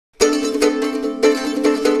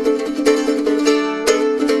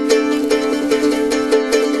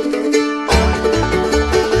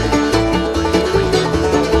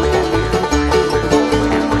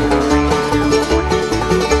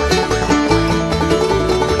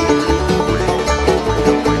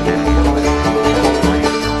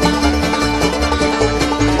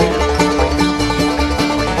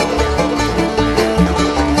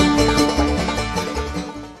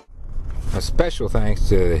thanks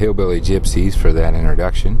to the Hillbilly Gypsies for that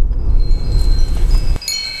introduction.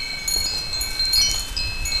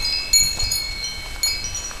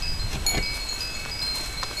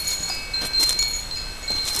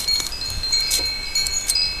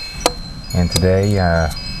 And today,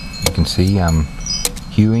 you can see I'm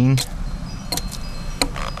hewing.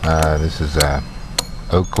 This is a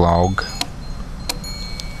oak log.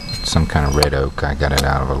 It's some kind of red oak. I got it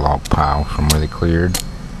out of a log pile from where they cleared.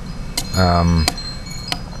 I'm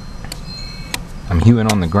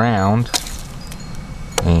hewing on the ground,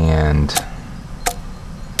 and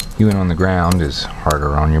hewing on the ground is harder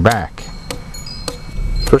on your back.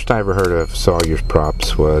 First I ever heard of Sawyers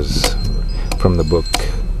Props was from the book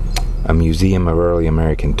A Museum of Early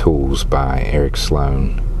American Tools by Eric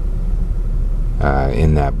Sloan.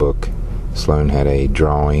 In that book, Sloan had a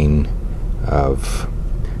drawing of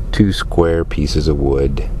two square pieces of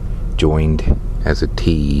wood joined as a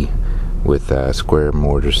T with square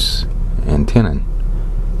mortise and tenon.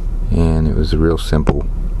 And it was a real simple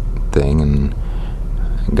thing, and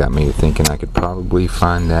it got me to thinking I could probably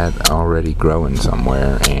find that already growing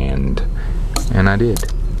somewhere, and I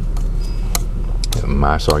did.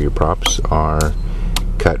 My Sawyer props are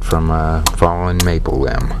cut from a fallen maple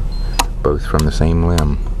limb, both from the same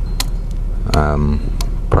limb.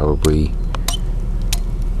 Probably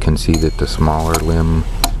can see that the smaller limb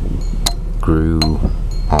grew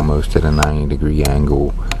almost at a 90-degree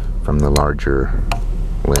angle from the larger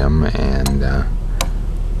limb, and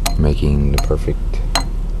making the perfect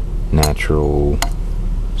natural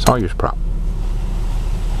Sawyer's prop.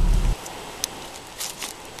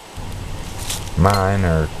 Mine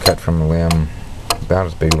are cut from a limb about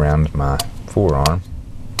as big around as my forearm.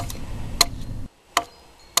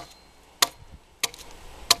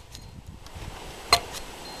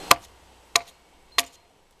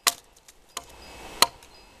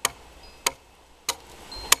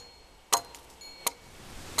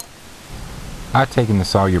 I've taken the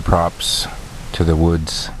Sawyer props to the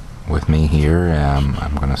woods with me here.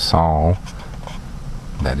 I'm going to saw.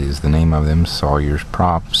 That is the name of them, Sawyer's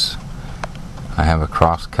Props. I have a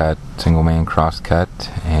crosscut, single man crosscut,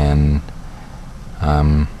 and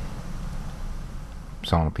sawing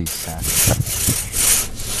a piece of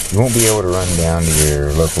satin. You won't be able to run down to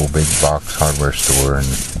your local big box hardware store and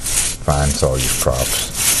find Sawyer's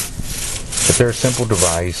Props. But they're a simple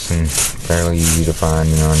device and fairly easy to find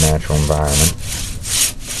in our natural environment.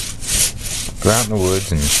 Go out in the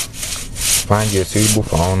woods and find you a suitable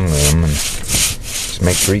fallen limb and just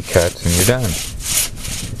make 3 cuts and you're done.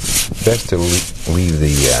 Best to leave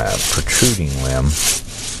the protruding limb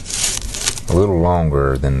a little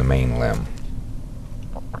longer than the main limb.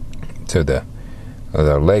 So the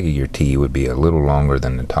leg of your T would be a little longer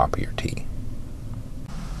than the top of your T.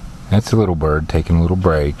 That's a little bird taking a little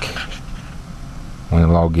break. When the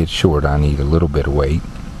log gets short, I need a little bit of weight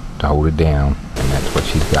to hold it down, and that's what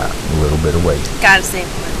she's got, a little bit of weight. Gotta save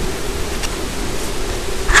one.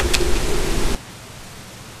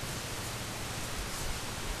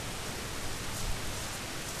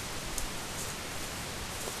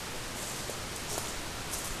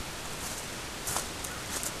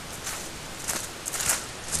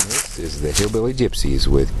 This is the Hillbilly Gypsies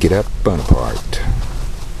with Get Up Bonaparte.